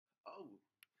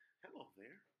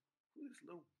Who this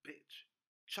little bitch?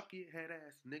 Chucky head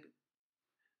ass nigga.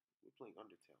 We're playing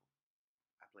Undertale.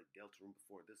 I played Deltarune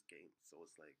before this game, so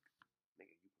it's like,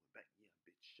 nigga, you going back? Yeah,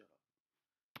 bitch, shut up.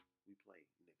 We play,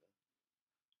 nigga.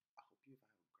 I hope you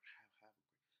have a great.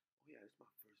 Oh yeah, this is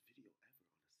my first video ever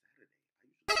on a Saturday.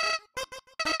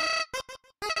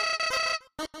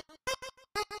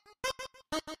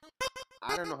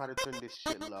 I don't know how to turn this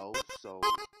shit low, so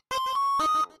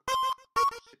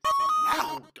shit's so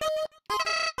loud. Okay.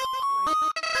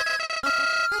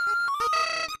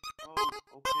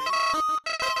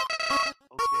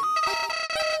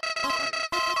 Alright.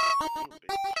 Damn,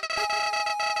 bitch.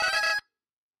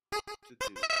 To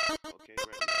do. Okay,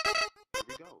 ready? Here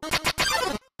we go.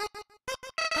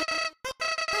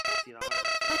 See, now I have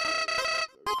communication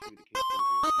of your being.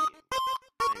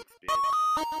 Thanks, bitch.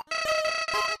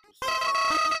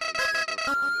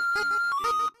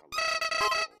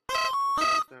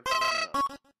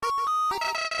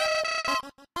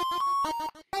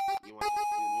 You want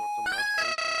some love?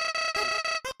 Thank you.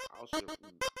 I'll share.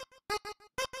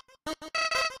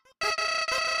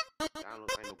 I don't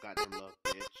know goddamn love,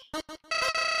 bitch.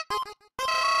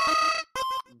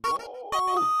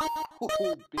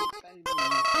 Whoa! Bitch, I didn't know you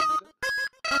were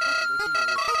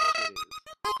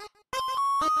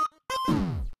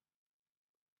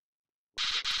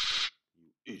You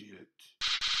idiot.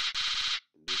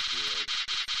 In this world,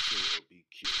 kill or be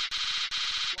killed.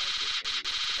 Why would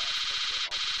anyone pass up their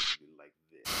opportunity like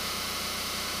this?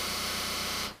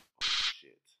 Oh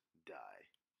shit. Die.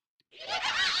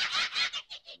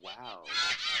 Wow.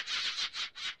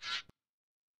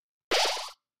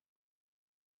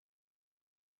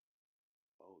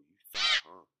 Oh, you thought,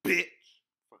 huh? Bitch!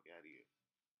 Fuck out of here.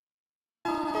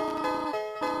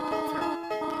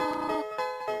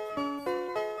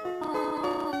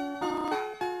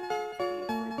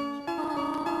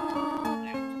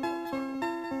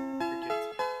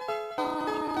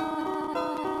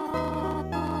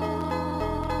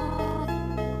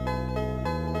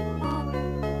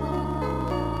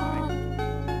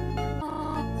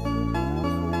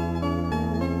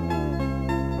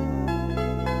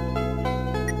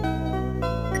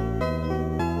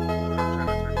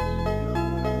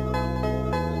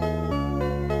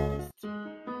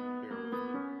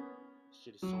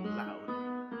 Shit is so loud.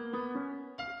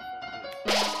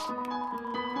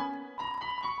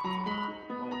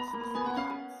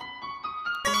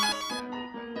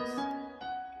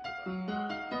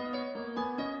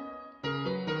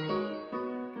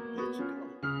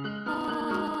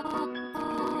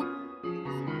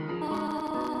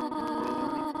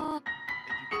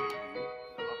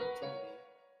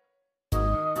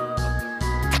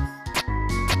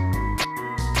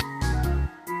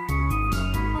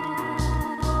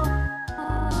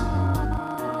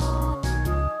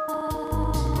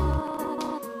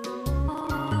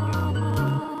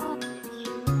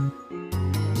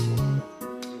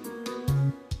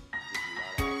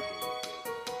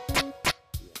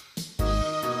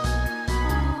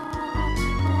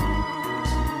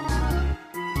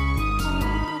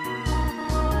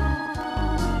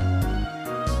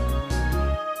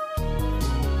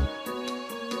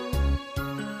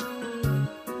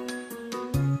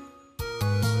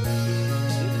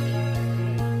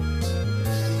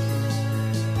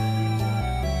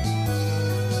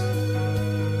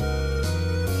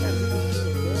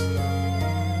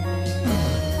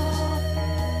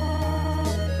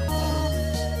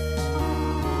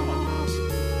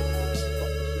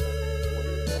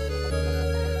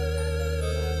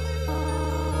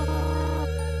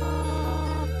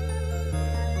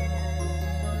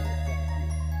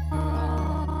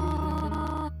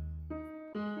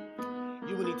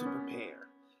 You will need to prepare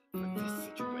for this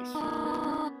situation.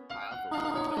 However,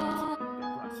 the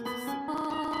process is simple.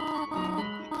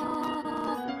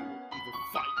 Either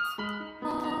fight.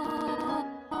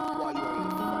 While you are in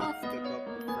the fight, step up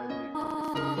the friendly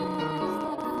conversation.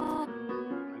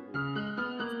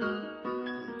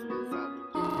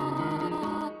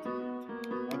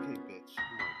 Okay, bitch.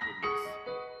 My goodness.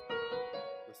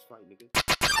 Let's fight, nigga.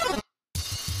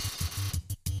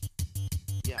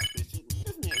 Yeah, bitch.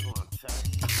 This nigga gonna attack.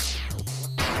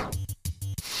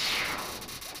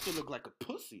 That shit look like a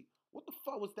pussy. What the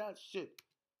fuck was that shit?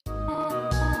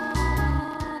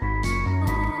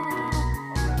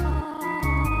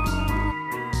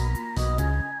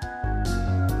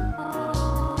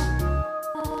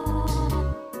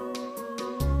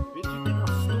 Bitch, you think I'm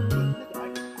stupid? Nigga, I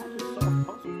just solve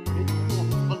puzzles, bitch.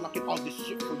 I'm unlocking all this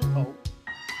shit for you, hoe.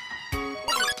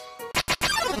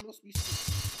 You must be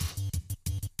stupid.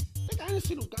 Nigga, I didn't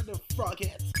see no goddamn frog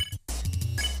heads.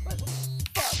 Like, what the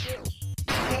fuck, bitch?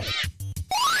 Hey.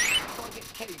 Frog head,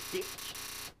 hey. bitch.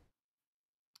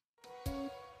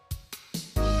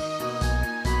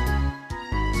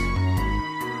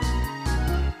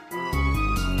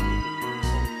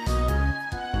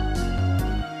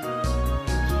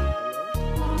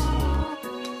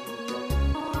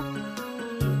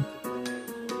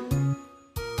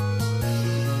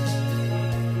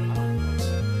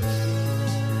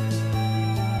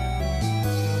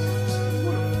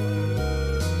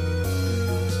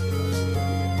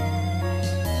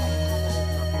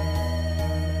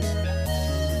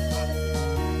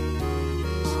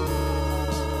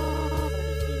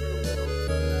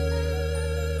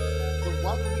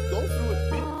 Why would we go through it,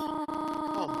 bitch?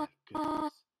 Oh my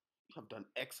goodness. You have done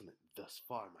excellent thus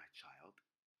far, my child.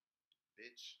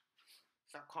 Bitch.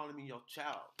 Stop calling me your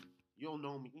child. You don't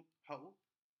know me, ho.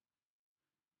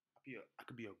 I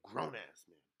could be a grown ass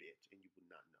man, bitch, and you would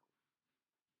not know.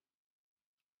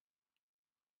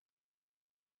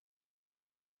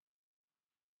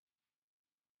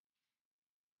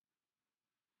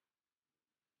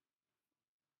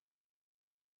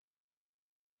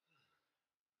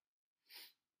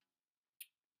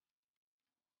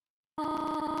 I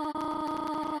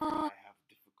have a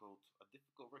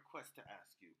difficult request to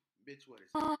ask you. Bitch, what is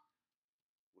it?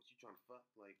 What you trying to fuck?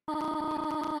 Like, would you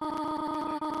like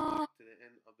to walk to the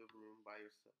end of the room by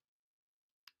yourself?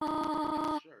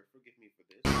 Yeah, sure, forgive me for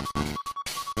this.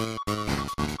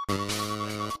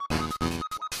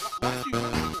 Why you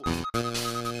running for?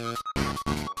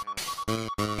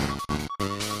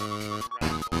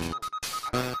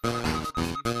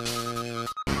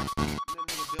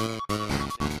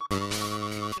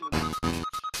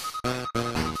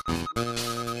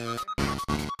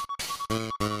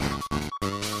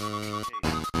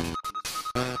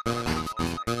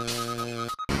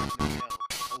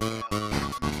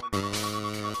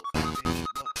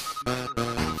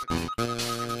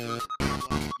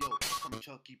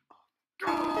 Chucky.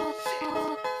 Oh, shit.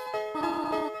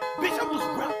 Bitch, I was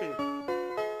rapping.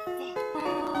 Fuck,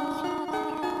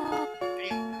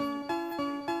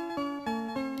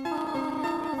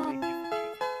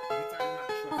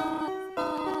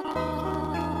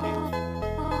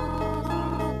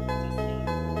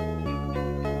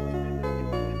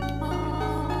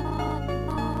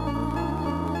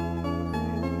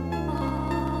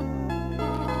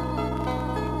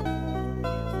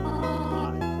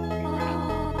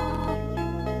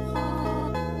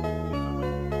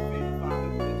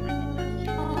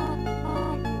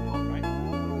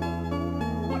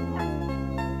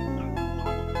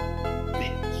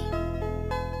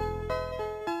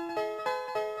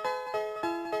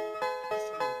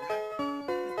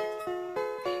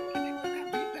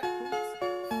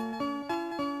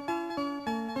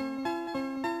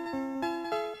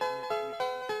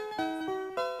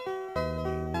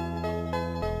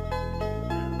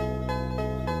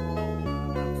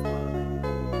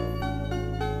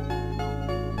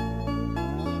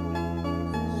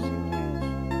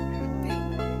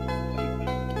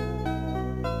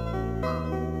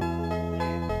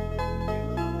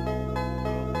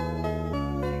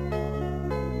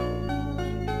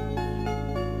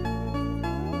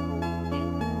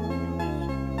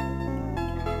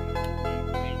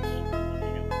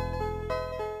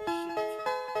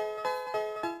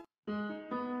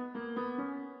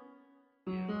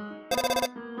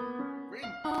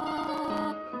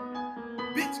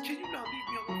 Bitch, can you not leave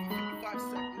me alone for 55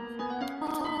 seconds? You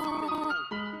told me to leave me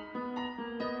alone.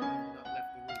 I have not left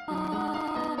the room.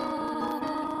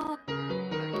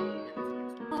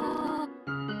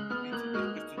 Me too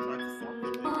youngest to try to solve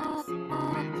this thing. I'm simple,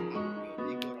 bitch. I'm good.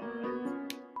 You good, alright?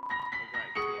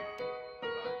 Alright, good.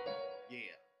 Alright.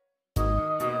 Yeah.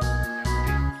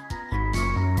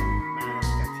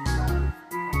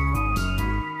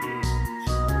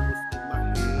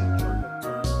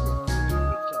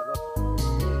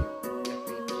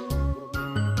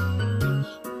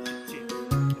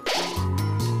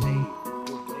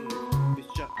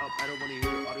 I don't wanna hear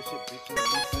all this shit, bitch.